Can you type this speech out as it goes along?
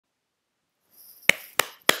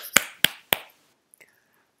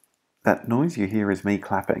That noise you hear is me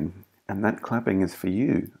clapping, and that clapping is for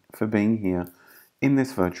you, for being here in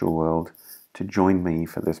this virtual world to join me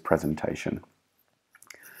for this presentation.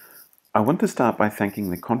 I want to start by thanking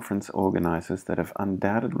the conference organisers that have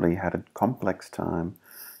undoubtedly had a complex time,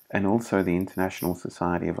 and also the International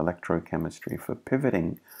Society of Electrochemistry for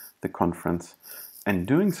pivoting the conference and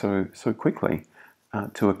doing so quickly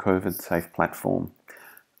to a COVID-safe platform.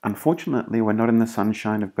 Unfortunately, we're not in the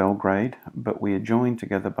sunshine of Belgrade, but we are joined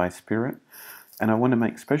together by spirit, and I want to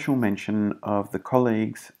make special mention of the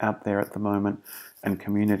colleagues out there at the moment and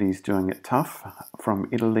communities doing it tough from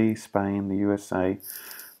Italy, Spain, the USA,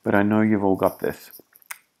 but I know you've all got this.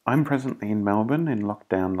 I'm presently in Melbourne in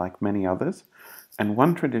lockdown like many others, and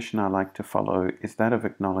one tradition I like to follow is that of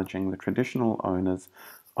acknowledging the traditional owners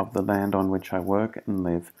of the land on which I work and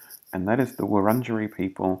live, and that is the Wurundjeri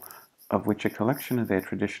people, of which a collection of their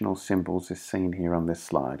traditional symbols is seen here on this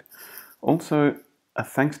slide. Also, a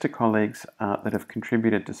thanks to colleagues that have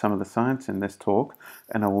contributed to some of the science in this talk,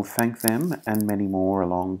 and I will thank them and many more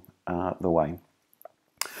along the way.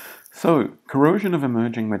 So, corrosion of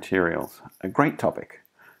emerging materials, a great topic.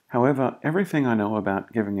 However, everything I know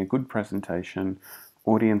about giving a good presentation,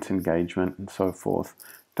 audience engagement, and so forth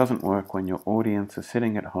doesn't work when your audience is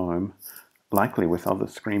sitting at home, likely with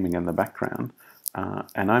others screaming in the background,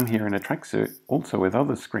 and I'm here in a tracksuit, also with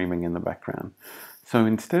others screaming in the background. So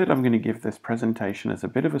instead, I'm going to give this presentation as a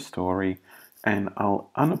bit of a story, and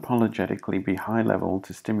I'll unapologetically be high level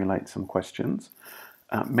to stimulate some questions,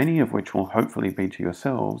 many of which will hopefully be to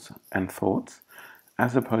yourselves and thoughts,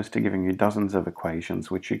 as opposed to giving you dozens of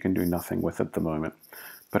equations which you can do nothing with at the moment.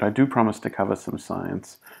 But I do promise to cover some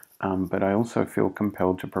science, but I also feel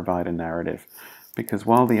compelled to provide a narrative, because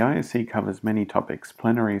while the ISE covers many topics,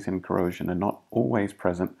 plenaries in corrosion are not always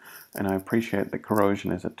present, and I appreciate that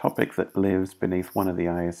corrosion is a topic that lives beneath one of the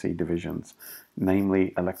ISE divisions,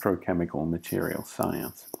 namely electrochemical materials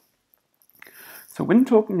science. So when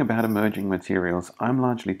talking about emerging materials, I'm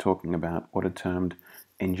largely talking about what are termed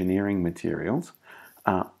engineering materials,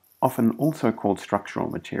 often also called structural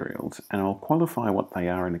materials, and I'll qualify what they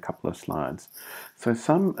are in a couple of slides. So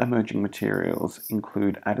some emerging materials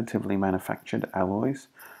include additively manufactured alloys,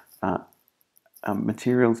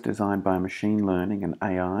 materials designed by machine learning and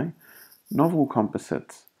AI, novel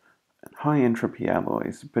composites, high entropy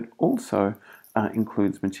alloys, but also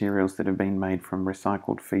includes materials that have been made from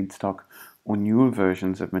recycled feedstock or newer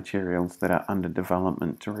versions of materials that are under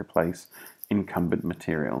development to replace incumbent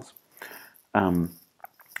materials.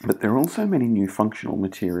 But there are also many new functional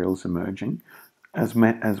materials emerging, as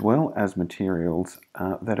well as materials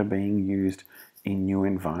that are being used in new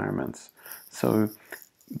environments. So,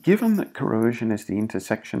 given that corrosion is the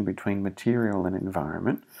intersection between material and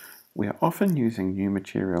environment, we are often using new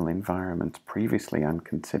material environments previously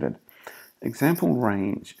unconsidered.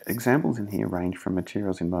 Examples in here range from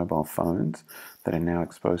materials in mobile phones that are now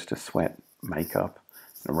exposed to sweat, makeup,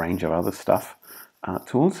 and a range of other stuff,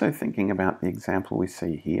 to also thinking about the example we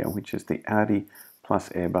see here, which is the Audi plus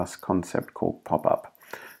Airbus concept called pop-up.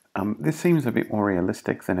 This seems a bit more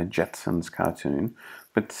realistic than a Jetsons cartoon,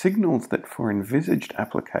 but signals that for envisaged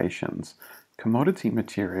applications, commodity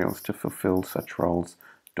materials to fulfill such roles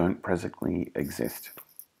don't presently exist.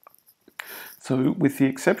 So with the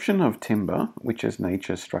exception of timber, which is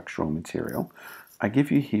nature's structural material, I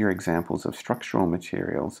give you here examples of structural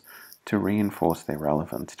materials to reinforce their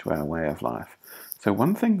relevance to our way of life. So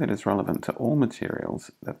one thing that is relevant to all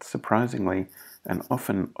materials that's surprisingly and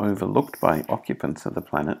often overlooked by occupants of the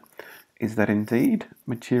planet is that indeed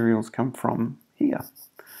materials come from here.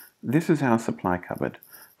 This is our supply cupboard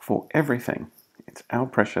for everything. It's our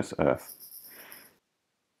precious earth.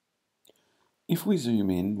 If we zoom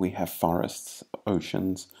in, we have forests,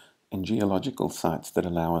 oceans, and geological sites that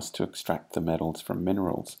allow us to extract the metals from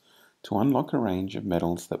minerals to unlock a range of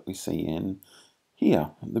metals that we see in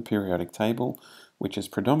here, the periodic table, which is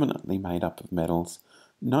predominantly made up of metals,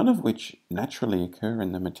 none of which naturally occur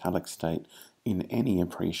in the metallic state in any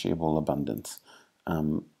appreciable abundance,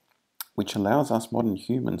 which allows us modern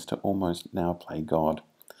humans to almost now play God.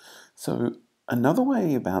 So another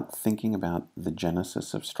way about thinking about the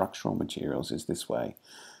genesis of structural materials is this way,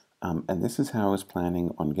 and this is how I was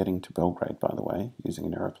planning on getting to Belgrade, by the way, using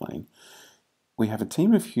an aeroplane. We have a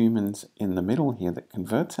team of humans in the middle here that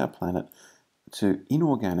converts our planet to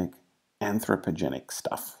inorganic, anthropogenic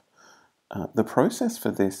stuff. The process for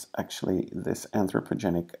this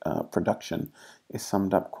anthropogenic production is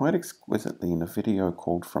summed up quite exquisitely in a video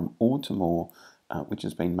called From Ore to More, which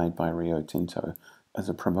has been made by Rio Tinto as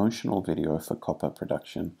a promotional video for copper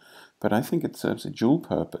production. But I think it serves a dual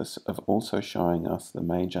purpose of also showing us the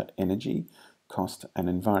major energy cost and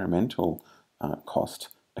environmental cost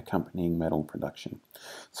accompanying metal production.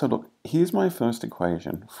 So look, here's my first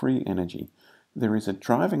equation, free energy. There is a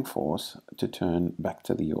driving force to turn back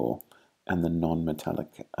to the ore and the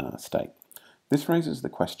non-metallic state. This raises the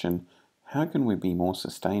question, how can we be more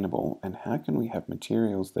sustainable and how can we have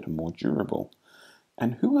materials that are more durable?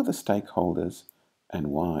 And who are the stakeholders and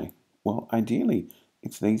why? Well, ideally,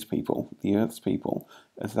 it's these people, the Earth's people,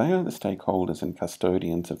 as they are the stakeholders and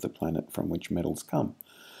custodians of the planet from which metals come.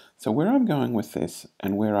 So where I'm going with this,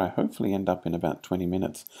 and where I hopefully end up in about 20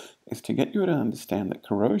 minutes, is to get you to understand that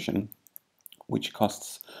corrosion, which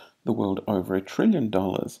costs the world over $1 trillion,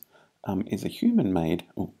 is a human-made,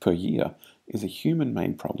 or per year, is a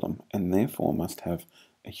human-made problem, and therefore must have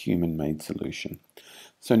a human-made solution.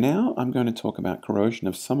 So now I'm going to talk about corrosion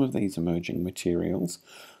of some of these emerging materials,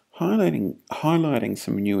 highlighting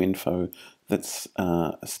some new info that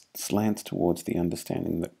slants towards the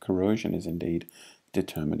understanding that corrosion is indeed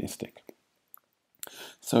deterministic.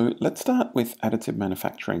 So let's start with additive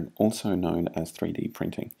manufacturing, also known as 3D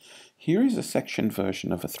printing. Here is a section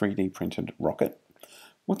version of a 3D printed rocket.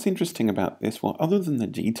 What's interesting about this? Well, other than the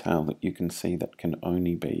detail that you can see that can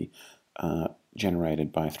only be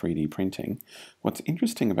generated by 3D printing, what's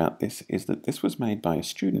interesting about this is that this was made by a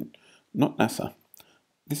student, not NASA.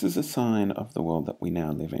 This is a sign of the world that we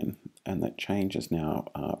now live in, and that change is now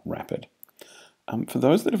rapid. For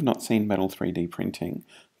those that have not seen metal 3D printing,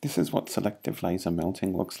 this is what selective laser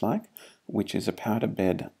melting looks like, which is a powder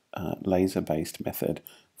bed laser-based method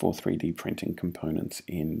for 3D printing components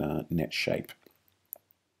in net shape.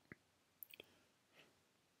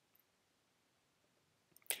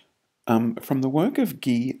 From the work of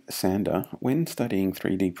Guy Sander, when studying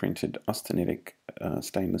 3D printed austenitic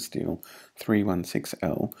stainless steel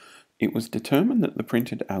 316L, it was determined that the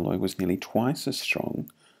printed alloy was nearly twice as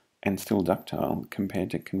strong and still ductile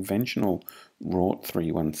compared to conventional wrought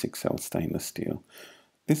 316L stainless steel.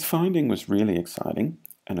 This finding was really exciting,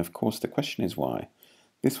 and of course the question is why.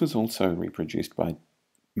 This was also reproduced by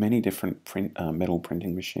many different metal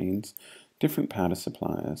printing machines, different powder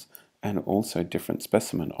suppliers, and also different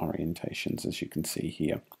specimen orientations, as you can see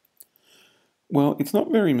here. Well, it's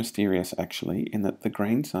not very mysterious actually, in that the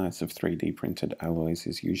grain size of 3D printed alloys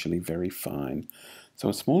is usually very fine. So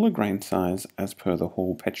a smaller grain size, as per the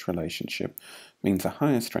Hall-Petch relationship, means a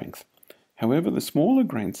higher strength. However, the smaller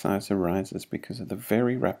grain size arises because of the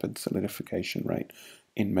very rapid solidification rate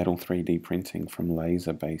in metal 3D printing from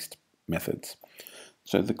laser-based methods.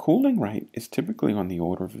 So the cooling rate is typically on the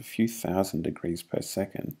order of a few thousand degrees per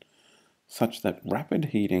second, such that rapid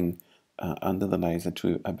heating under the laser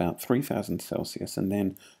to about 3000 Celsius and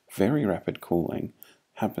then very rapid cooling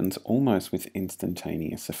happens almost with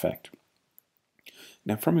instantaneous effect.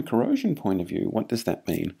 Now, from a corrosion point of view, what does that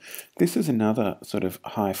mean? This is another sort of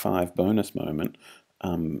high five bonus moment.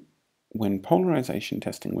 When polarization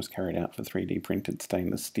testing was carried out for 3D printed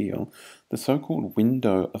stainless steel, the so-called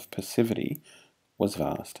window of passivity was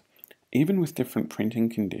vast. Even with different printing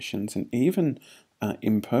conditions and even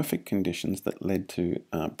imperfect conditions that led to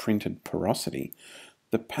printed porosity,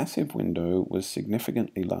 the passive window was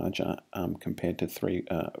significantly larger compared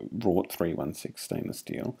to wrought 316 stainless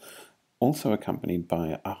steel, also accompanied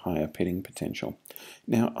by a higher pitting potential.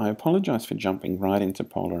 Now, I apologize for jumping right into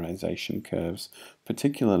polarization curves,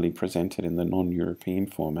 particularly presented in the non-European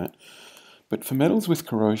format, but for metals with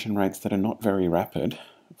corrosion rates that are not very rapid,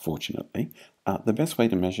 fortunately, the best way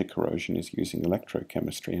to measure corrosion is using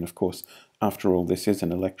electrochemistry, and of course, after all, this is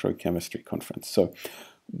an electrochemistry conference. So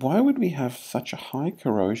why would we have such a high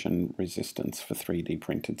corrosion resistance for 3D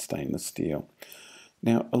printed stainless steel?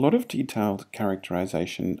 Now, a lot of detailed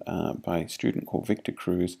characterization by a student called Victor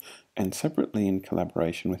Cruz, and separately in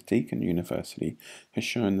collaboration with Deakin University, has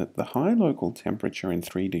shown that the high local temperature in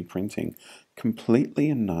 3D printing completely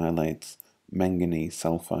annihilates manganese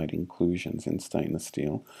sulfide inclusions in stainless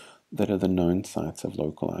steel that are the known sites of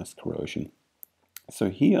localized corrosion. So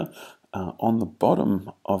here, on the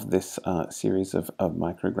bottom of this series of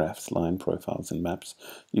micrographs, line profiles and maps,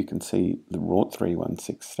 you can see the wrought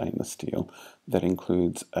 316 stainless steel that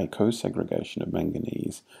includes a co-segregation of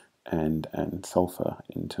manganese and sulfur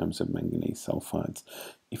in terms of manganese sulfides.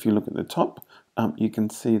 If you look at the top, you can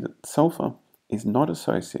see that sulfur is not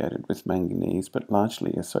associated with manganese, but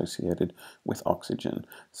largely associated with oxygen.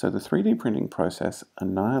 So the 3D printing process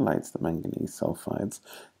annihilates the manganese sulfides,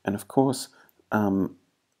 and of course,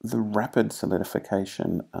 the rapid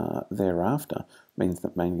solidification thereafter means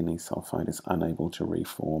that manganese sulfide is unable to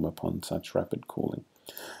reform upon such rapid cooling.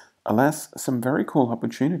 Alas, some very cool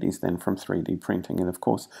opportunities then from 3D printing, and of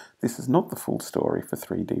course, this is not the full story for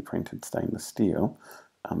 3D printed stainless steel.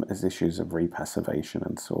 as issues of repassivation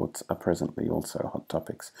and sorts are presently also hot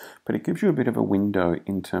topics. But it gives you a bit of a window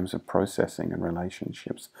in terms of processing and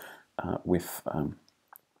relationships with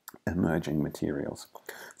emerging materials.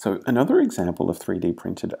 So another example of 3D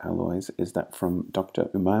printed alloys is that from Dr.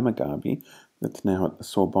 Umayma Gabi, that's now at the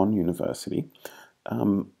Sorbonne University.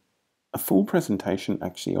 A full presentation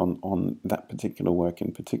actually on that particular work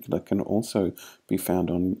in particular can also be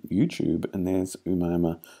found on YouTube, and there's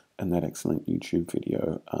Umayma and that excellent YouTube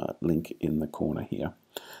video link in the corner here.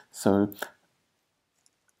 So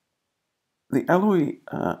the alloy,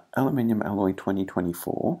 aluminium alloy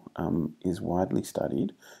 2024 is widely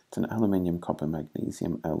studied. It's an aluminium copper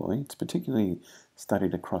magnesium alloy. It's particularly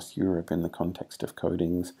studied across Europe in the context of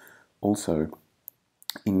coatings, also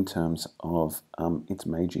in terms of its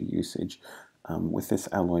major usage, with this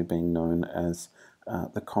alloy being known as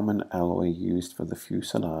the common alloy used for the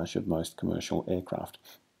fuselage of most commercial aircraft.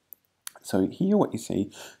 So here what you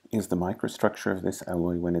see is the microstructure of this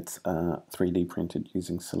alloy when it's 3D printed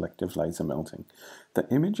using selective laser melting. The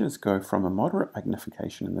images go from a moderate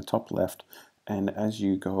magnification in the top left, and as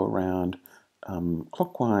you go around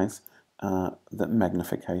clockwise, the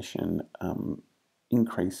magnification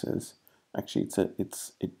increases. Actually,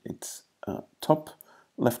 it's top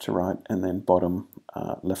left to right, and then bottom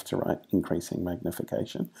left to right, increasing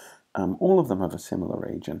magnification. All of them of a similar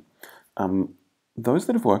region. Those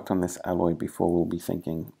that have worked on this alloy before will be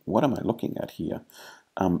thinking, what am I looking at here?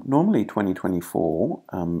 Normally 2024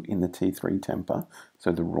 in the T3 temper,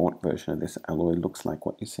 so the wrought version of this alloy looks like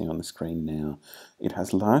what you see on the screen now. It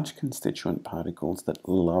has large constituent particles that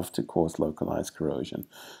love to cause localized corrosion.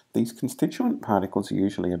 These constituent particles are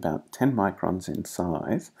usually about 10 microns in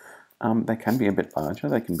size. They can be a bit larger,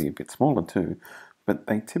 they can be a bit smaller too, but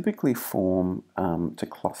they typically form to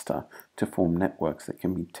cluster to form networks that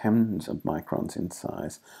can be tens of microns in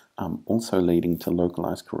size, also leading to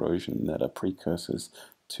localized corrosion that are precursors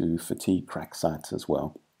to fatigue crack sites as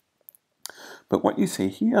well. But what you see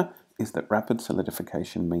here is that rapid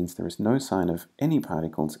solidification means there is no sign of any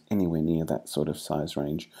particles anywhere near that sort of size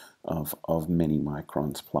range of many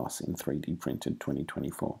microns plus in 3D printed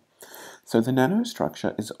 2024. So the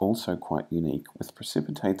nanostructure is also quite unique, with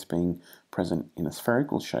precipitates being present in a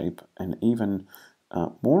spherical shape, and even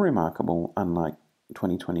more remarkable, unlike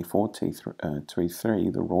 2024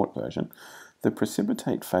 T3, the wrought version, the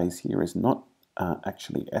precipitate phase here is not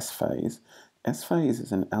actually S phase. S phase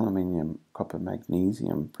is an aluminium copper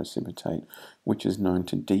magnesium precipitate, which is known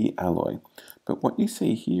to de-alloy. But what you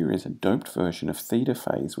see here is a doped version of theta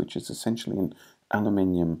phase, which is essentially an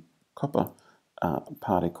aluminium copper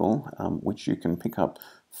particle, which you can pick up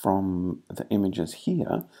from the images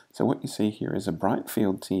here. So what you see here is a bright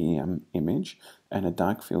field TEM image and a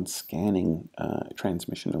dark field scanning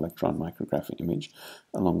transmission electron micrograph image,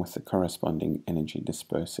 along with the corresponding energy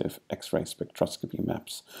dispersive X-ray spectroscopy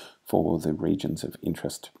maps for the regions of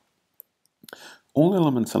interest. All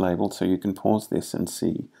elements are labeled, so you can pause this and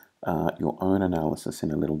see your own analysis in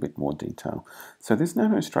a little bit more detail. So this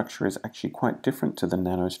nanostructure is actually quite different to the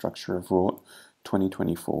nanostructure of wrought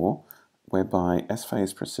 2024, whereby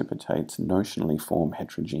S-phase precipitates notionally form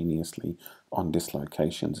heterogeneously on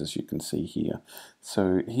dislocations, as you can see here.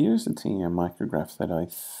 So here's a TEM micrograph that I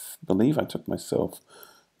believe I took myself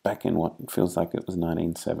back in what feels like it was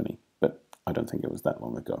 1970, but I don't think it was that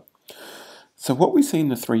long ago. So what we see in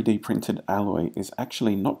the 3D printed alloy is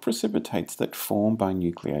actually not precipitates that form by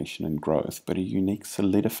nucleation and growth, but a unique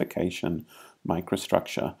solidification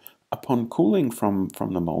microstructure. Upon cooling from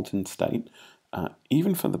the molten state,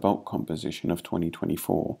 even for the bulk composition of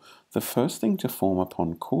 2024, the first thing to form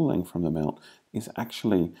upon cooling from the melt is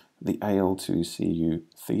actually the Al2Cu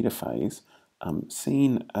theta phase,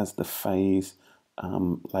 seen as the phase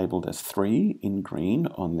labelled as 3 in green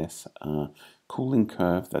on this cooling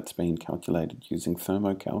curve that's been calculated using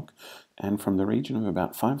thermocalc, and from the region of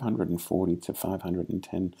about 540 to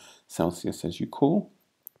 510 Celsius as you cool.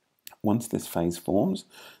 Once this phase forms,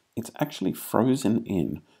 it's actually frozen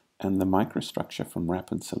in, and the microstructure from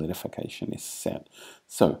rapid solidification is set.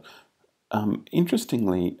 So,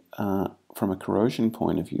 interestingly, from a corrosion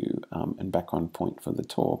point of view, and back on point for the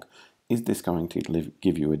talk, is this going to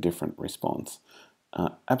give you a different response?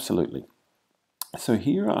 Absolutely. So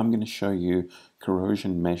here I'm going to show you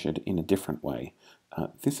corrosion measured in a different way.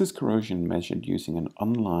 This is corrosion measured using an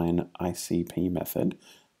online ICP method,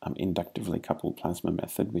 inductively coupled plasma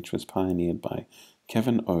method, which was pioneered by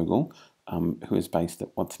Kevin Ogle, who is based at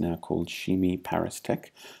what's now called Chimie Paris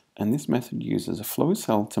Tech. And this method uses a flow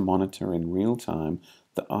cell to monitor in real time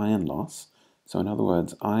the ion loss, so in other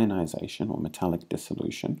words, ionization or metallic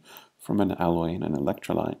dissolution from an alloy and an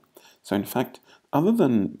electrolyte. So in fact, Other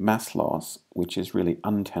than mass loss, which is really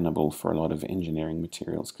untenable for a lot of engineering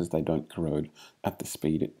materials because they don't corrode at the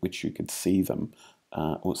speed at which you could see them,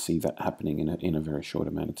 or see that happening in a very short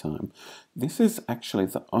amount of time, this is actually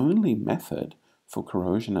the only method for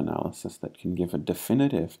corrosion analysis that can give a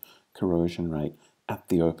definitive corrosion rate at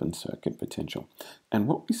the open circuit potential. And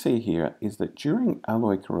what we see here is that during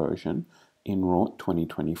alloy corrosion in RORT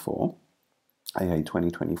 2024, AA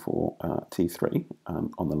 2024 T3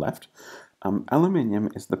 on the left, aluminium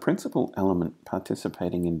is the principal element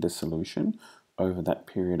participating in dissolution over that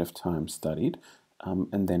period of time studied,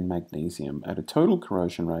 and then magnesium at a total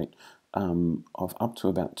corrosion rate of up to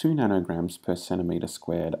about 2 nanograms per centimeter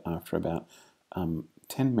squared after about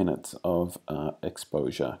 10 minutes of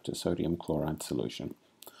exposure to sodium chloride solution.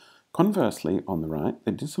 Conversely, on the right,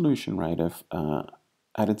 the dissolution rate of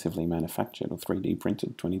additively manufactured or 3D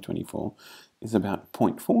printed 2024 is about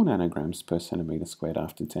 0.4 nanograms per centimeter squared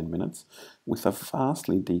after 10 minutes, with a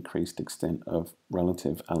vastly decreased extent of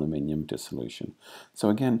relative aluminium dissolution. So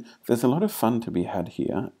again, there's a lot of fun to be had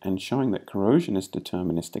here, and showing that corrosion is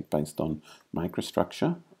deterministic based on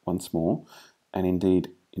microstructure, once more, and indeed,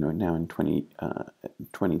 now in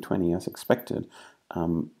 2020, as expected,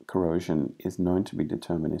 corrosion is known to be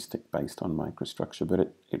deterministic based on microstructure,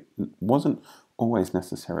 but it wasn't always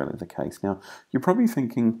necessarily the case. Now, you're probably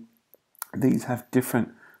thinking these have different,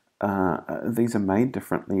 these are made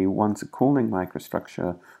differently. One's a cooling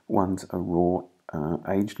microstructure, one's a raw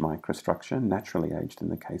aged microstructure, naturally aged in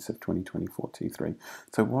the case of 2024 T3.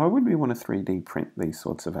 So why would we want to 3D print these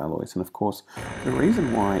sorts of alloys? And of course, the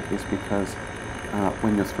reason why is because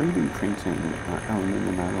when you're 3D printing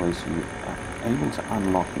aluminium alloys, you are able to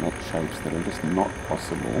unlock net shapes that are just not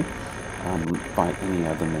possible by any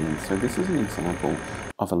other means. So this is an example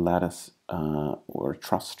of a lattice or a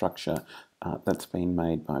truss structure that's been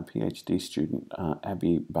made by a PhD student,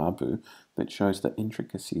 Abhi Babu, that shows the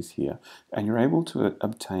intricacies here. And you're able to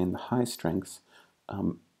obtain the high strengths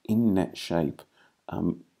in net shape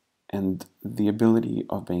and the ability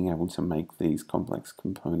of being able to make these complex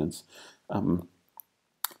components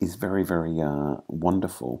is very, very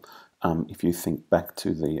wonderful. If you think back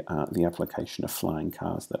to the application of flying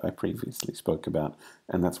cars that I previously spoke about,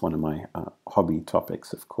 and that's one of my hobby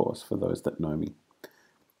topics, of course, for those that know me.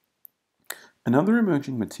 Another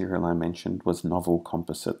emerging material I mentioned was novel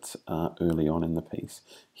composites early on in the piece.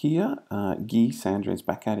 Here, Guy Sandra is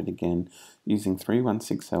back at it again using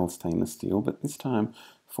 316L stainless steel, but this time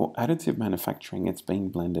for additive manufacturing it's being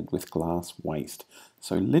blended with glass waste.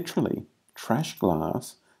 So literally trash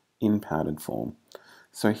glass in powdered form.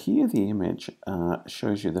 So here the image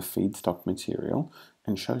shows you the feedstock material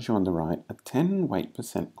and shows you on the right a 10 weight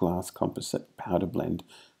 % glass composite powder blend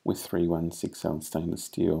with 316L stainless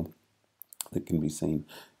steel that can be seen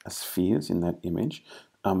as spheres in that image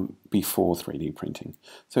before 3D printing.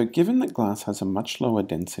 So given that glass has a much lower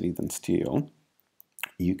density than steel,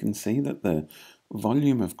 you can see that the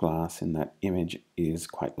volume of glass in that image is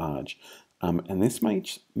quite large. And this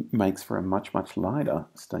makes for a much, much lighter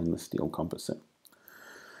stainless steel composite.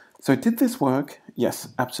 So did this work? Yes,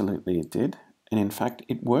 absolutely it did. And in fact,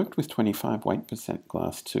 it worked with 25 weight %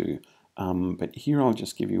 glass too. But here I'll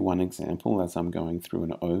just give you one example as I'm going through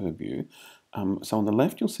an overview. So on the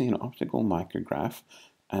left, you'll see an optical micrograph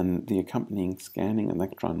and the accompanying scanning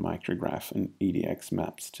electron micrograph and EDX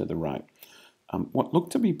maps to the right. What look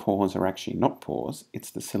to be pores are actually not pores,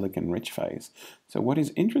 it's the silicon-rich phase. So what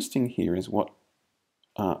is interesting here is what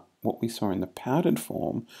we saw in the powdered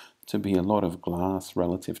form to be a lot of glass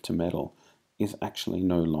relative to metal is actually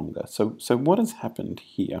no longer. So what has happened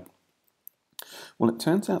here? Well, it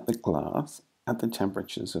turns out that glass at the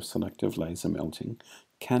temperatures of selective laser melting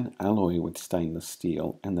can alloy with stainless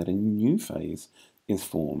steel and that a new phase is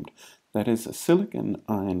formed. That is a silicon,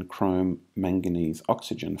 iron, chrome, manganese,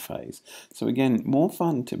 oxygen phase. So again, more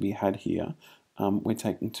fun to be had here. We're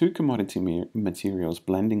taking two commodity materials,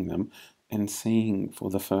 blending them, and seeing for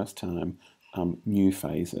the first time new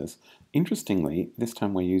phases. Interestingly, this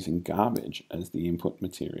time we're using garbage as the input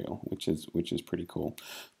material, which is pretty cool.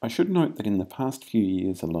 I should note that in the past few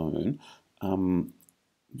years alone,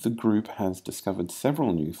 the group has discovered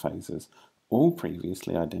several new phases, all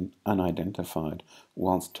previously unidentified,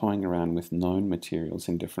 whilst toying around with known materials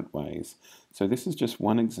in different ways. So this is just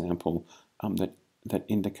one example that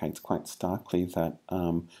indicates quite starkly that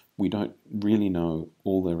we don't really know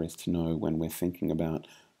all there is to know when we're thinking about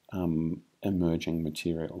emerging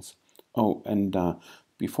materials. Oh, and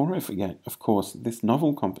before I forget, of course, this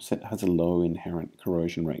novel composite has a low inherent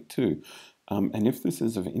corrosion rate too. And if this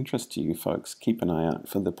is of interest to you folks, keep an eye out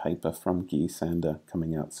for the paper from Guy Sander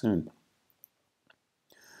coming out soon.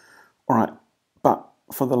 All right, but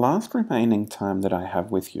For the last remaining time that I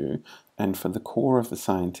have with you, and for the core of the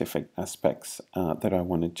scientific aspects that I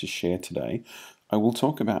wanted to share today, I will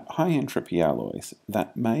talk about high entropy alloys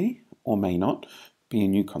that may or may not be a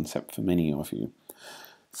new concept for many of you.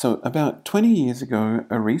 So about 20 years ago,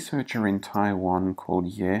 a researcher in Taiwan called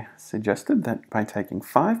Ye suggested that by taking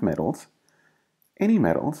 5 metals, any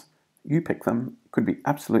metals, you pick them, could be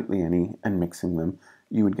absolutely any, and mixing them,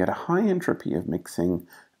 you would get a high entropy of mixing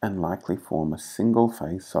and likely form a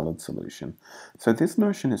single-phase solid solution. So this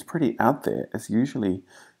notion is pretty out there, as usually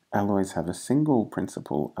alloys have a single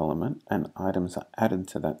principal element and items are added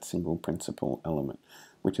to that single principal element,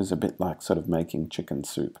 which is a bit like sort of making chicken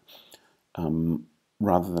soup,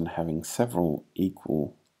 rather than having several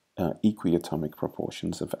equiatomic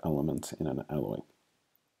proportions of elements in an alloy.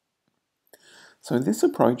 So this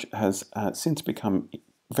approach has since become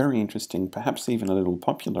very interesting, perhaps even a little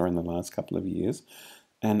popular in the last couple of years,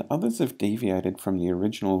 and others have deviated from the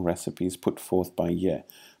original recipes put forth by Ye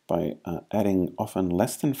by adding often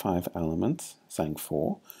less than 5 elements, saying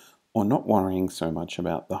 4, or not worrying so much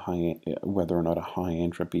about the whether or not a high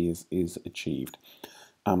entropy is achieved.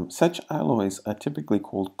 Such alloys are typically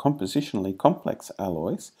called compositionally complex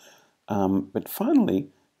alloys, but finally,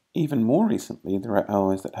 even more recently, there are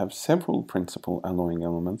alloys that have several principal alloying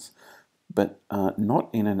elements, but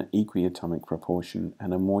not in an equiatomic proportion,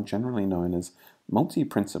 and are more generally known as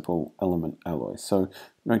multi-principal element alloys. So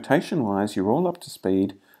notation-wise, you're all up to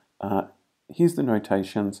speed. Here's the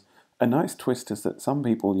notations. A nice twist is that some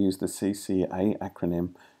people use the CCA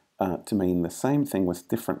acronym to mean the same thing with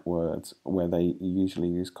different words, where they usually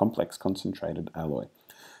use complex concentrated alloy,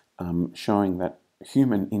 showing that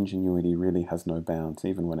human ingenuity really has no bounds,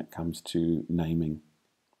 even when it comes to naming.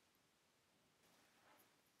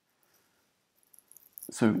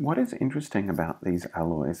 So what is interesting about these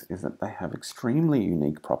alloys is that they have extremely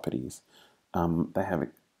unique properties. They have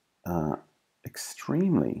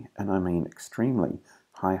extremely, and I mean extremely,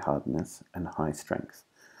 high hardness and high strength.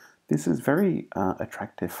 This is very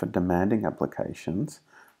attractive for demanding applications,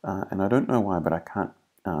 and I don't know why, but I can't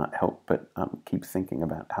help but keep thinking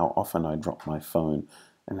about how often I drop my phone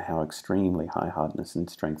and how extremely high hardness and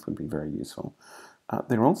strength would be very useful.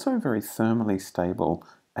 They're also very thermally stable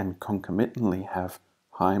and concomitantly have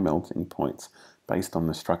high melting points based on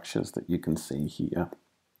the structures that you can see here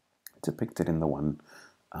depicted in the one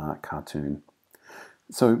cartoon.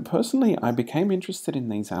 So personally, I became interested in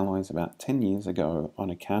these alloys about 10 years ago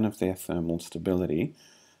on account of their thermal stability,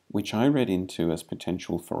 which I read into as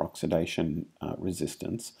potential for oxidation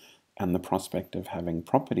resistance and the prospect of having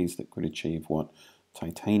properties that could achieve what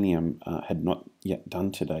titanium had not yet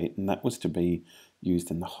done to date, and that was to be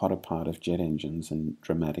used in the hotter part of jet engines and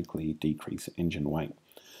dramatically decrease engine weight.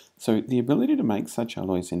 So the ability to make such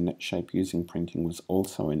alloys in net shape using printing was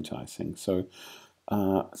also enticing. So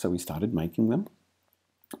we started making them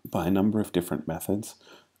by a number of different methods,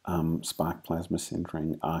 spark plasma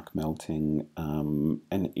sintering, arc melting,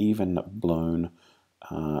 and even blown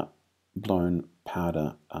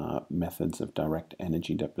powder methods of direct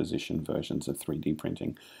energy deposition versions of 3D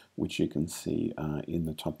printing, which you can see in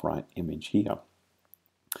the top right image here.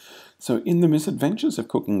 So in the misadventures of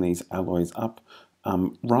cooking these alloys up,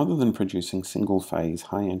 rather than producing single-phase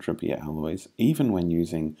high-entropy alloys, even when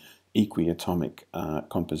using equiatomic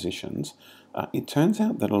compositions, it turns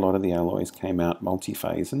out that a lot of the alloys came out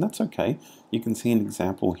multi-phase, and that's okay. You can see an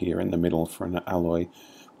example here in the middle for an alloy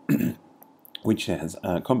which has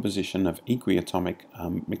a composition of equiatomic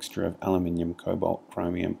mixture of aluminium, cobalt,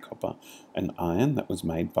 chromium, copper, and iron that was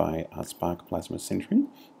made by spark plasma sintering.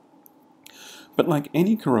 But like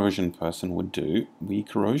any corrosion person would do, we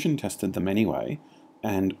corrosion tested them anyway,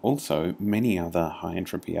 and also many other high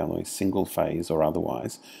entropy alloys, single phase or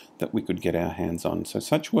otherwise, that we could get our hands on. So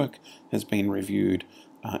such work has been reviewed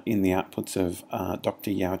in the outputs of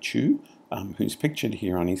Dr. Yao Chu, who's pictured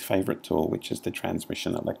here on his favorite tool, which is the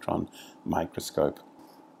transmission electron microscope.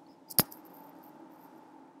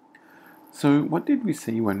 So what did we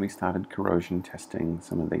see when we started corrosion testing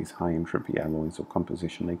some of these high entropy alloys or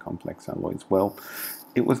compositionally complex alloys? Well,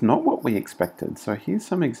 it was not what we expected. So here's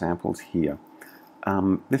some examples here.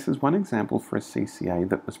 This is one example for a CCA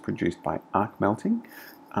that was produced by arc melting.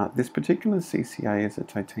 This particular CCA is a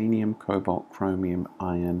titanium, cobalt, chromium,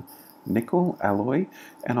 iron, nickel alloy,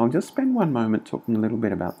 and I'll just spend one moment talking a little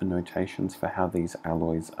bit about the notations for how these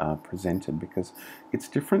alloys are presented, because it's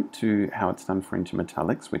different to how it's done for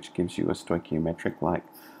intermetallics, which gives you a stoichiometric-like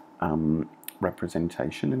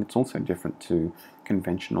representation, and it's also different to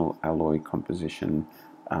conventional alloy composition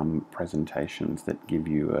presentations that give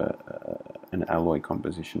you an alloy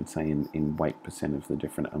composition, say in weight percent of the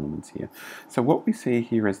different elements here. So what we see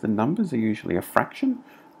here is the numbers are usually a fraction,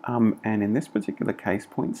 and in this particular case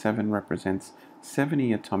 0.7 represents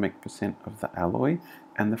 70 atomic percent of the alloy,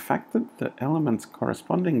 and the fact that the elements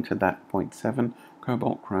corresponding to that 0.7,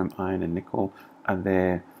 cobalt, chrome, iron and nickel, are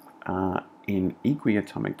there in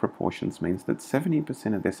equiatomic proportions means that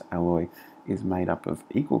 70% of this alloy is made up of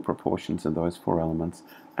equal proportions of those four elements,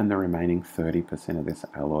 and the remaining 30% of this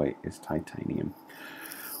alloy is titanium.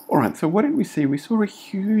 Alright, so what did we see? We saw a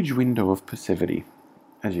huge window of passivity,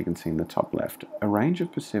 as you can see in the top left, a range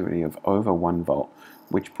of passivity of over 1 volt,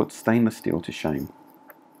 which puts stainless steel to shame.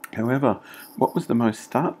 However, what was the most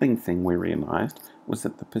startling thing we realized was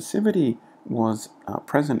that the passivity was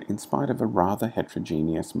present in spite of a rather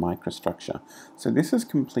heterogeneous microstructure. So this is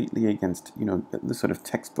completely against, the sort of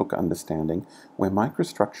textbook understanding where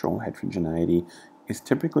microstructural heterogeneity is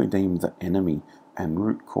typically deemed the enemy and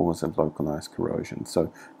root cause of localized corrosion.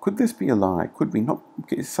 So could this be a lie? Could we not?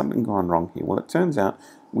 Is something gone wrong here? Well, it turns out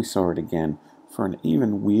we saw it again for an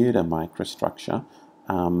even weirder microstructure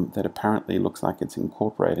that apparently looks like it's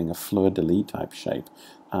incorporating a fleur-de-lis type shape.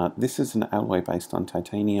 This is an alloy based on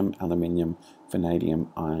titanium, aluminium,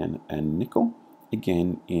 vanadium, iron and nickel,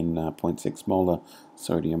 again in 0.6 molar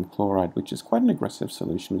sodium chloride, which is quite an aggressive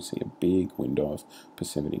solution. We see a big window of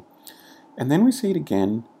passivity. And then we see it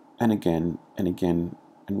again and again and again,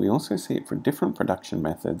 and we also see it for different production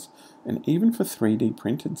methods and even for 3D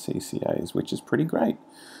printed CCAs, which is pretty great.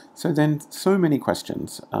 So then, so many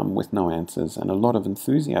questions with no answers and a lot of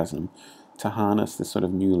enthusiasm to harness this sort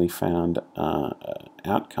of newly found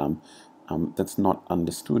outcome that's not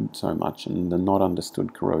understood so much, and the not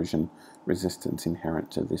understood corrosion resistance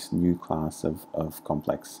inherent to this new class of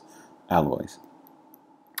complex alloys.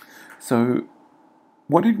 So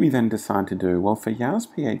what did we then decide to do? Well, for Yao's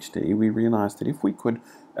PhD, we realized that if we could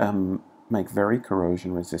make very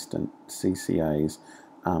corrosion resistant CCAs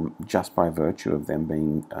just by virtue of them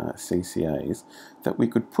being CCAs, that we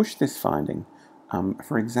could push this finding.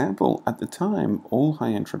 For example, at the time, all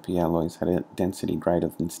high entropy alloys had a density greater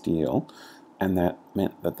than steel, and that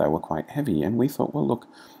meant that they were quite heavy. And we thought, well, look,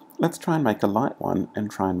 let's try and make a light one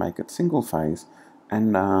and try and make it single phase,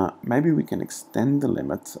 and maybe we can extend the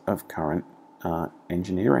limits of current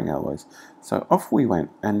engineering alloys. So off we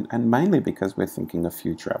went, and mainly because we're thinking of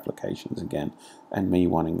future applications again, and me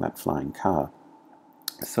wanting that flying car.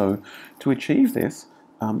 So to achieve this,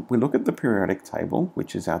 we look at the periodic table,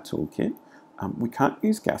 which is our toolkit. We can't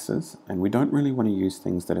use gases, and we don't really want to use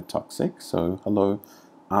things that are toxic. So hello,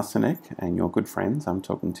 arsenic and your good friends, I'm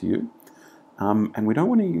talking to you. And we don't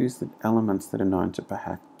want to use the elements that are known to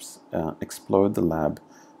perhaps explode the lab,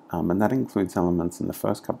 and that includes elements in the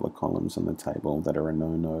first couple of columns on the table that are a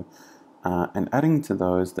no-no. And adding to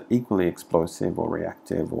those the equally explosive or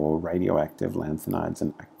reactive or radioactive lanthanides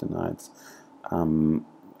and actinides.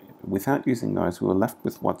 Without using those, we were left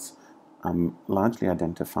with what's largely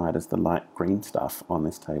identified as the light green stuff on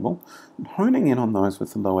this table. Honing in on those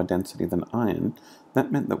with a lower density than iron,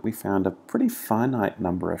 that meant that we found a pretty finite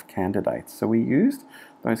number of candidates. So we used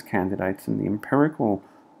those candidates in the empirical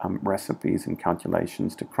recipes and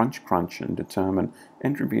calculations to crunch and determine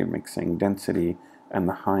entropy of mixing, density, and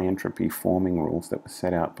the high entropy forming rules that were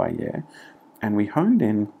set out by Yale. And we honed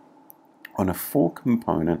in on a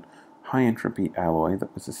 4-component high entropy alloy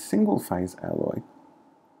that was a single phase alloy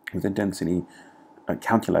with a density, a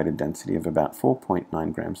calculated density of about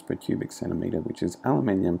 4.9 grams per cubic centimeter, which is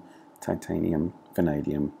aluminium, titanium,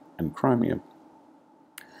 vanadium, and chromium.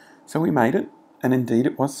 So we made it, and indeed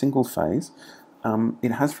it was single phase.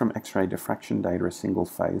 It has from X-ray diffraction data a single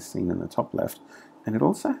phase seen in the top left, and it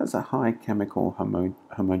also has a high chemical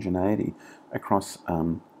homogeneity across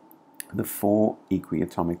the 4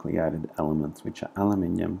 equiatomically added elements, which are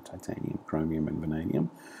aluminium, titanium, chromium, and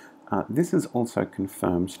vanadium. This is also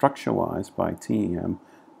confirmed structure-wise by TEM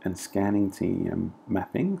and scanning TEM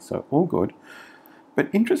mapping, so all good. But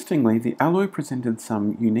interestingly, the alloy presented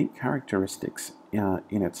some unique characteristics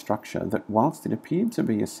in its structure that whilst it appeared to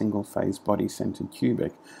be a single-phase body-centered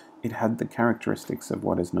cubic, it had the characteristics of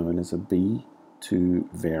what is known as a B2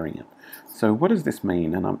 variant. So what does this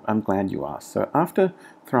mean? And I'm glad you asked. So after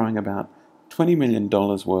throwing about $20 million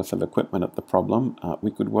worth of equipment at the problem,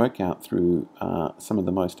 we could work out through some of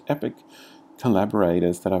the most epic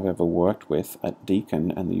collaborators that I've ever worked with at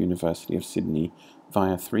Deakin and the University of Sydney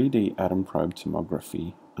via 3D atom probe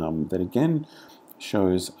tomography that again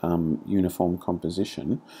shows uniform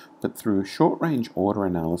composition, but through short-range order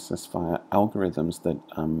analysis via algorithms that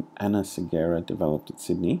Anna Segura developed at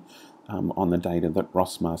Sydney on the data that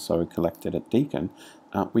Ross Marceau collected at Deakin,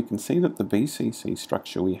 we can see that the BCC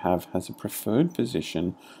structure we have has a preferred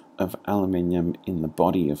position of aluminium in the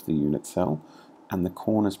body of the unit cell, and the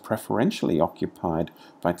corners preferentially occupied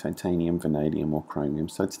by titanium, vanadium, or chromium.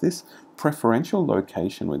 So it's this preferential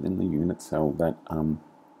location within the unit cell that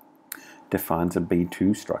defines a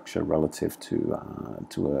B2 structure relative to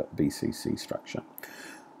a BCC structure.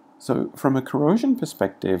 So from a corrosion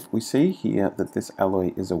perspective, we see here that this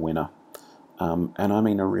alloy is a winner. And I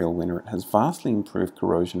mean a real winner. It has vastly improved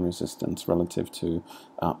corrosion resistance relative to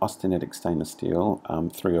austenitic stainless steel,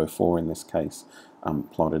 304 in this case,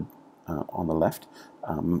 plotted on the left,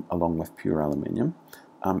 along with pure aluminium.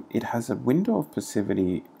 It has a window of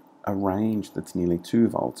passivity, a range that's nearly 2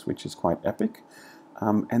 volts, which is quite epic.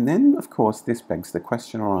 And then, of course, this begs the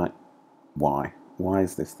question, all right, why? Why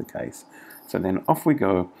is this the case? So then off we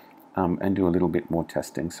go and do a little bit more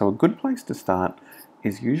testing. So a good place to start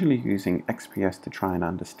is usually using XPS to try and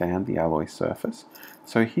understand the alloy surface.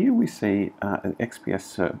 So here we see an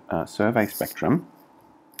XPS survey spectrum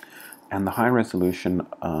and the high resolution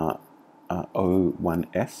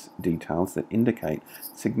O1S details that indicate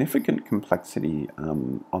significant complexity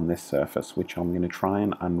on this surface, which I'm going to try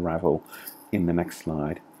and unravel in the next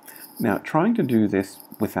slide. Now, trying to do this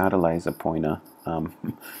without a laser pointer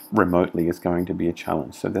remotely is going to be a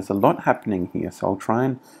challenge. So there's a lot happening here, so I'll try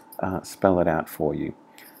and spell it out for you.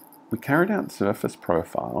 We carried out surface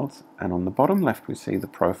profiles, and on the bottom left we see the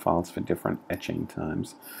profiles for different etching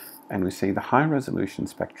times, and we see the high resolution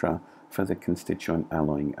spectra for the constituent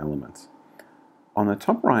alloying elements. On the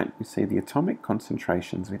top right we see the atomic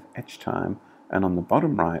concentrations with etch time, and on the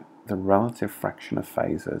bottom right the relative fraction of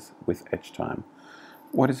phases with etch time.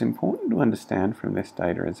 What is important to understand from this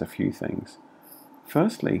data is a few things.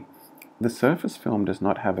 Firstly, the surface film does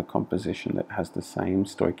not have a composition that has the same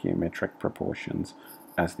stoichiometric proportions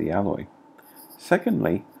as the alloy.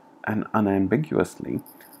 Secondly, and unambiguously,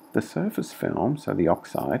 the surface film, so the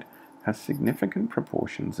oxide, has significant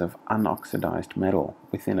proportions of unoxidized metal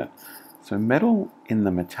within it. So metal in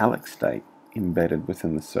the metallic state embedded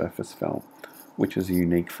within the surface film, which is a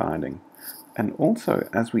unique finding. And also,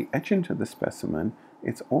 as we etch into the specimen,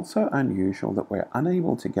 it's also unusual that we're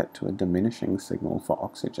unable to get to a diminishing signal for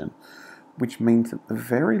oxygen, which means that the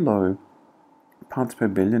very low parts per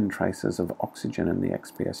billion traces of oxygen in the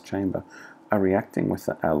XPS chamber are reacting with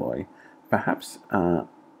the alloy, perhaps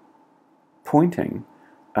pointing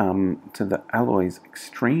to the alloy's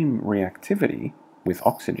extreme reactivity with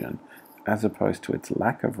oxygen as opposed to its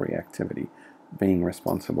lack of reactivity being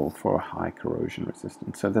responsible for a high corrosion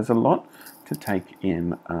resistance. So there's a lot to take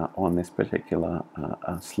in on this particular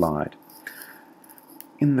slide.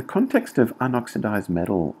 In the context of unoxidized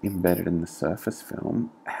metal embedded in the surface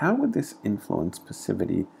film, how would this influence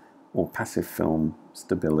passivity or passive film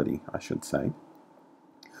stability, I should say?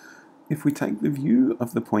 If we take the view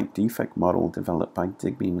of the point defect model developed by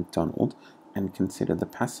Digby MacDonald and consider the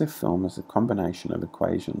passive film as a combination of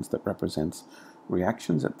equations that represents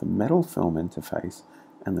reactions at the metal film interface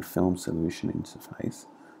and the film solution interface,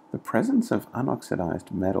 the presence of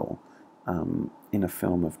unoxidized metal in a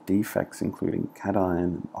film of defects, including cation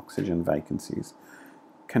and oxygen vacancies,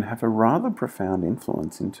 can have a rather profound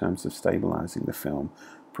influence in terms of stabilizing the film,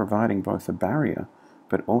 providing both a barrier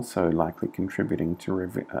but also likely contributing to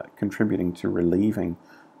relieving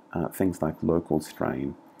things like local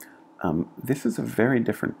strain. This is a very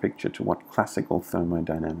different picture to what classical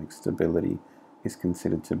thermodynamic stability is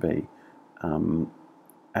considered to be,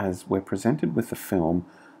 as we're presented with a film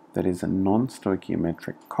that is a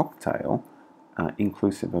non-stoichiometric cocktail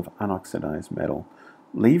inclusive of unoxidized metal,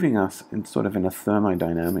 leaving us in sort of in a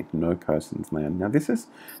thermodynamic no-person's land. Now this is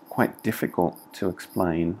quite difficult to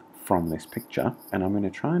explain from this picture, and I'm going to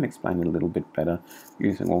try and explain it a little bit better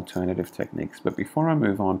using alternative techniques. But before I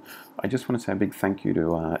move on, I just want to say a big thank you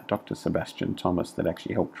to Dr. Sebastian Thomas that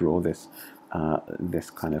actually helped draw this this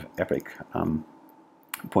kind of epic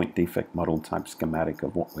point defect model type schematic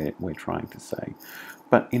of what we're trying to say.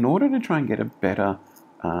 But in order to try and get a better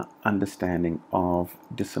understanding of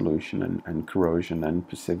dissolution and corrosion and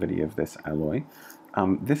passivity of this alloy,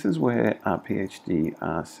 this is where PhD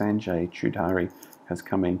Sanjay Choudhary has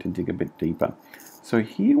come in to dig a bit deeper. So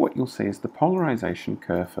here what you'll see is the polarization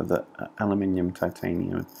curve for the aluminium,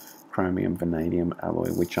 titanium, chromium, vanadium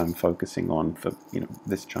alloy, which I'm focusing on for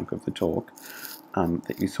this chunk of the talk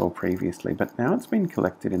that you saw previously. But now it's been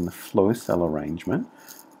collected in the flow cell arrangement,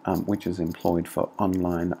 which is employed for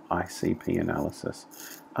online ICP analysis.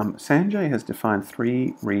 Sanjay has defined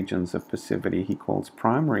 3 regions of passivity he calls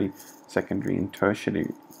primary, secondary, and tertiary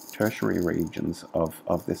regions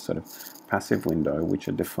of this sort of passive window, which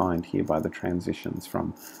are defined here by the transitions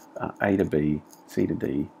from A to B, C to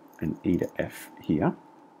D, and E to F here.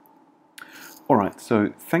 Alright,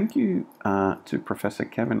 so thank you to Professor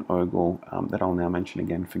Kevin Ogle, that I'll now mention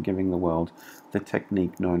again, for giving the world the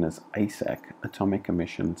technique known as ASEC, Atomic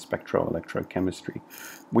Emission Spectroelectrochemistry,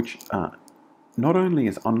 which not only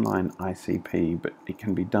is online ICP, but it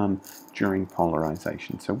can be done during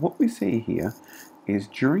polarization. So what we see here is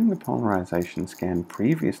during the polarization scan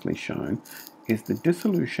previously shown is the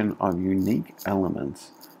dissolution of unique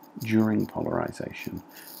elements during polarization.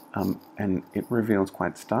 And it reveals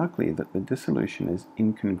quite starkly that the dissolution is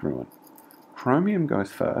incongruent. Chromium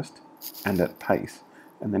goes first and at pace,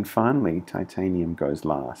 and then finally titanium goes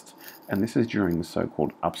last, and this is during the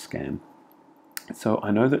so-called upscan. So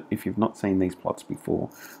I know that if you've not seen these plots before,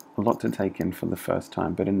 a lot to take in for the first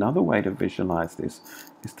time, but another way to visualize this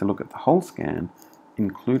is to look at the whole scan,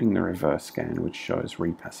 including the reverse scan, which shows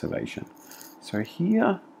repassivation. So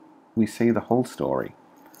here we see the whole story,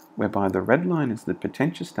 whereby the red line is the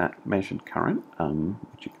potentiostat measured current,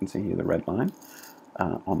 which you can see here, the red line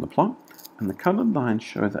on the plot, and the colored lines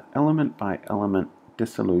show the element by element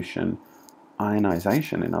dissolution,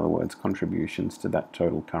 ionization, in other words, contributions to that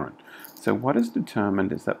total current. So what is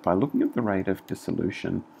determined is that by looking at the rate of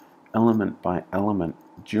dissolution element by element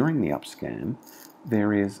during the upscan,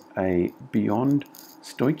 there is a beyond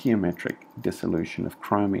stoichiometric dissolution of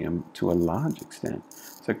chromium to a large extent.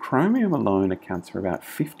 So chromium alone accounts for about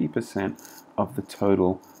 50% of the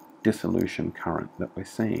total dissolution current that we're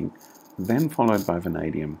seeing, then followed by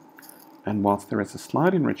vanadium. And whilst there is a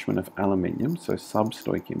slight enrichment of aluminium, so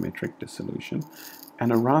sub-stoichiometric dissolution,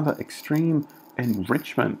 and a rather extreme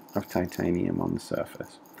enrichment of titanium on the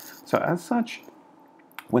surface. So as such,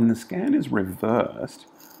 when the scan is reversed,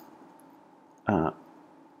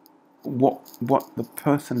 what the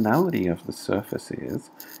personality of the surface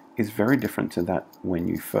is very different to that when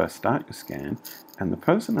you first start your scan, and the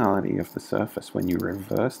personality of the surface when you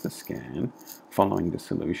reverse the scan following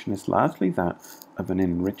dissolution is largely that of an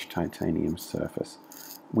enriched titanium surface,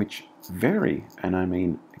 which very, and I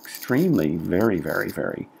mean extremely, very, very,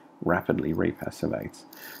 very rapidly repassivates.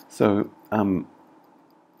 So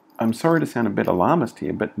I'm sorry to sound a bit alarmist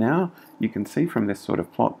here, but now you can see from this sort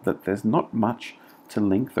of plot that there's not much to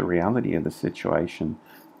link the reality of the situation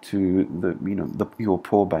to the your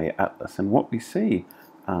poor Bay Atlas. And what we see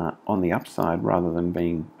on the upside, rather than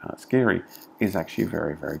being scary, is actually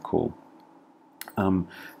very, very cool.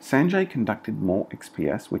 Sanjay conducted more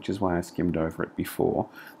XPS, which is why I skimmed over it before,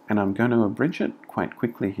 and I'm going to abridge it quite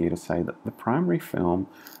quickly here to say that the primary film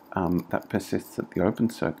that persists at the open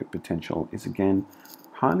circuit potential is again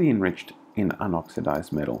highly enriched in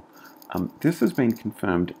unoxidized metal. This has been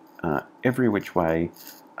confirmed every which way,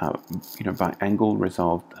 by angle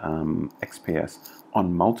resolved XPS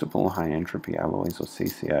on multiple high entropy alloys, or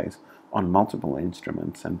CCAs, on multiple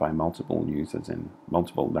instruments and by multiple users in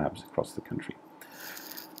multiple labs across the country.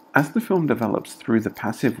 As the film develops through the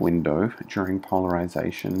passive window during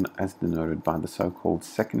polarization, as denoted by the so-called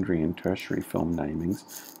secondary and tertiary film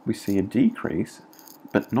namings, we see a decrease,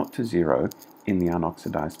 but not to zero, in the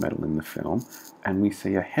unoxidized metal in the film, and we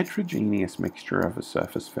see a heterogeneous mixture of a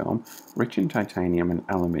surface film rich in titanium and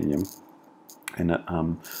aluminium, and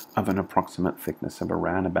of an approximate thickness of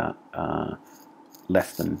around about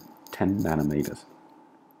less than 10 nanometers.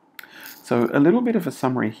 So a little bit of a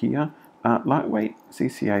summary here. Lightweight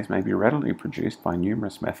CCAs may be readily produced by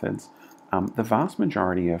numerous methods. The vast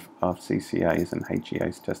majority of CCAs and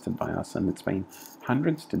HEAs tested by us, and it's been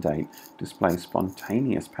hundreds to date, display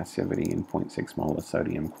spontaneous passivity in 0.6 molar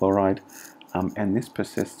sodium chloride, and this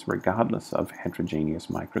persists regardless of heterogeneous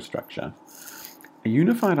microstructure. A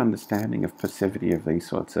unified understanding of passivity of these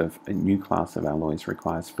sorts of a new class of alloys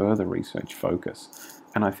requires further research focus,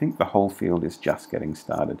 and I think the whole field is just getting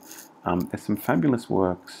started. There's some fabulous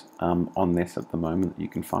works on this at the moment that you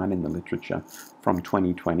can find in the literature from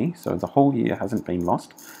 2020, so the whole year hasn't been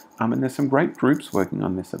lost. And there's some great groups working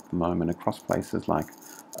on this at the moment across places like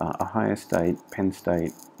Ohio State, Penn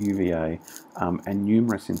State, UVA, and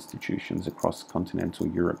numerous institutions across continental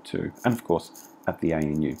Europe too, and of course at the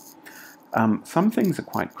ANU. Some things are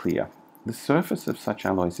quite clear. The surface of such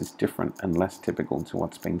alloys is different and less typical to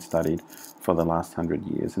what's been studied for the last 100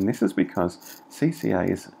 years, and this is because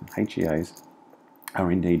CCAs and HEAs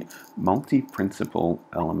are indeed multi-principal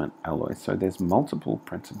element alloys. So there's multiple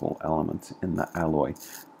principal elements in the alloy,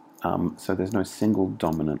 so there's no single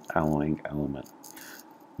dominant alloying element.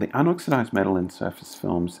 The unoxidized metal in surface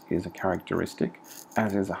films is a characteristic,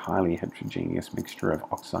 as is a highly heterogeneous mixture of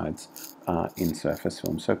oxides in surface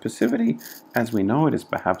films. So passivity, as we know it, is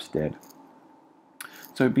perhaps dead.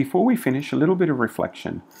 So before we finish, a little bit of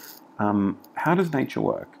reflection. How does nature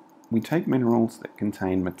work? We take minerals that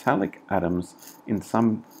contain metallic atoms in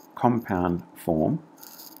some compound form,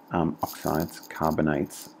 oxides,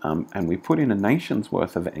 carbonates, and we put in a nation's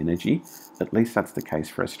worth of energy, at least that's the case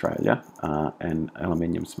for Australia, and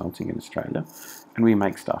aluminium smelting in Australia, and we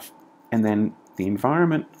make stuff. And then the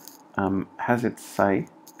environment has its say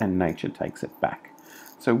and nature takes it back.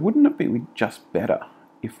 So wouldn't it be just better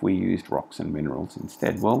if we used rocks and minerals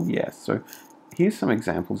instead? Well, yes. So here's some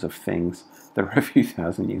examples of things that are a few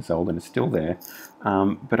thousand years old and are still there.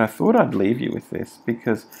 But I thought I'd leave you with this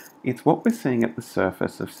because it's what we're seeing at the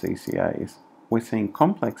surface of CCAs. We're seeing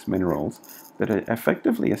complex minerals that are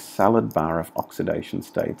effectively a salad bar of oxidation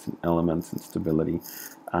states and elements and stability,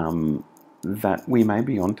 that we may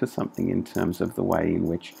be onto something in terms of the way in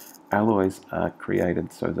which alloys are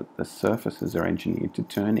created so that the surfaces are engineered to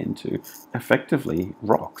turn into effectively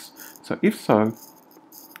rocks. So if so,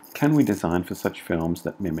 can we design for such films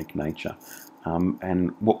that mimic nature?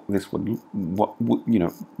 And what would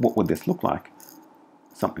this look like?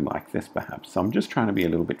 Something like this, perhaps. So I'm just trying to be a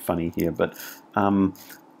little bit funny here, but I'm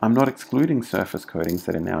not excluding surface coatings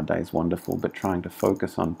that are nowadays wonderful, but trying to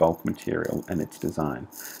focus on bulk material and its design.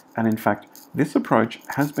 And in fact, this approach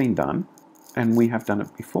has been done, and we have done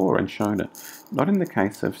it before and shown it, not in the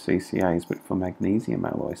case of CCAs, but for magnesium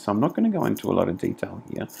alloys. So I'm not going to go into a lot of detail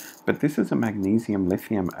here, but this is a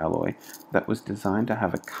magnesium-lithium alloy that was designed to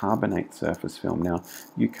have a carbonate surface film. Now,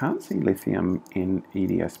 you can't see lithium in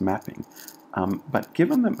EDS mapping, but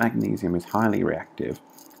given that magnesium is highly reactive,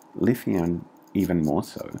 lithium even more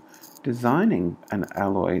so, designing an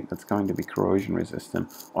alloy that's going to be corrosion resistant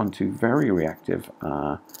onto very reactive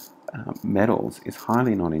metals is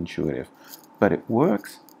highly non-intuitive, but it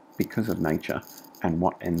works because of nature and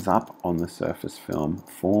what ends up on the surface film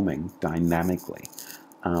forming dynamically.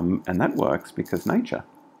 And that works because nature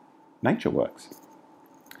works.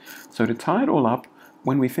 So to tie it all up,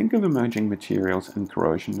 when we think of emerging materials and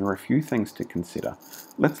corrosion, there are a few things to consider.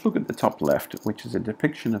 Let's look at the top left, which is a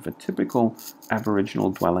depiction of a typical Aboriginal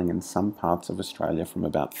dwelling in some parts of Australia from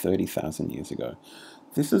about 30,000 years ago.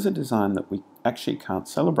 This is a design that we actually can't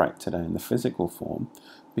celebrate today in the physical form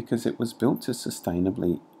because it was built to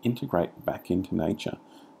sustainably integrate back into nature,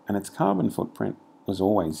 and its carbon footprint was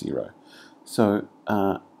always zero. So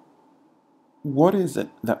what is it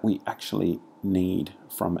that we actually need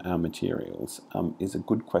from our materials is a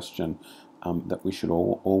good question that we should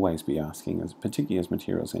always be asking, particularly as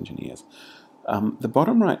materials engineers. The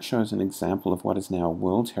bottom right shows an example of what is now a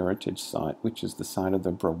World Heritage Site, which is the site of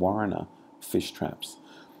the Brewarrina fish traps.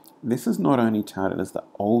 This is not only touted as the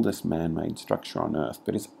oldest man-made structure on Earth,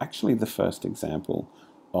 but is actually the first example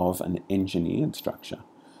of an engineered structure.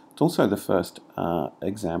 It's also the first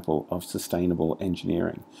example of sustainable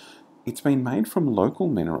engineering. It's been made from local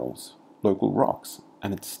minerals, local rocks,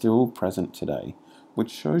 and it's still present today,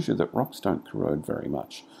 which shows you that rocks don't corrode very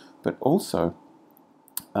much, but also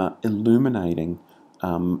illuminating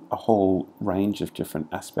a whole range of different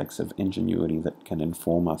aspects of ingenuity that can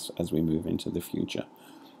inform us as we move into the future.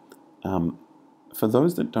 For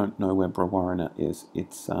those that don't know where Brewarrina is,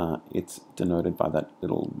 it's denoted by that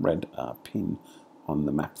little red pin on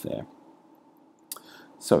the map there.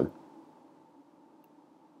 So,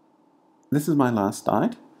 this is my last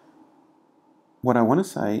slide. What I want to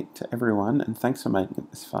say to everyone, and thanks for making it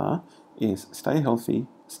this far, is stay healthy,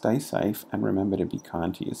 stay safe, and remember to be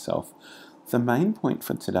kind to yourself. The main point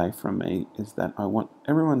for today from me is that I want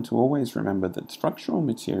everyone to always remember that structural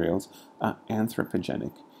materials are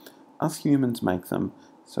anthropogenic. Us humans make them,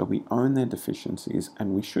 so we own their deficiencies,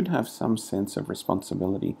 and we should have some sense of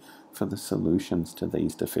responsibility for the solutions to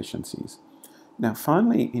these deficiencies. Now,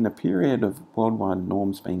 finally, in a period of worldwide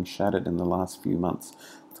norms being shattered in the last few months,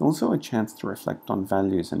 it's also a chance to reflect on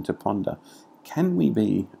values and to ponder, can we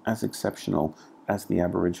be as exceptional as the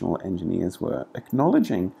Aboriginal engineers were,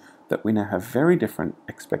 acknowledging that we now have very different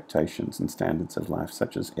expectations and standards of life,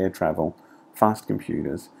 such as air travel, fast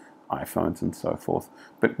computers, iPhones, and so forth.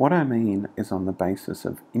 But what I mean is on the basis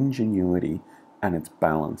of ingenuity and its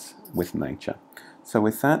balance with nature. So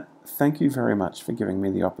with that, thank you very much for giving me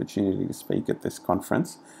the opportunity to speak at this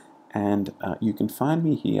conference. And you can find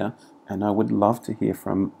me here, and I would love to hear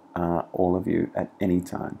from all of you at any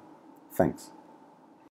time. Thanks.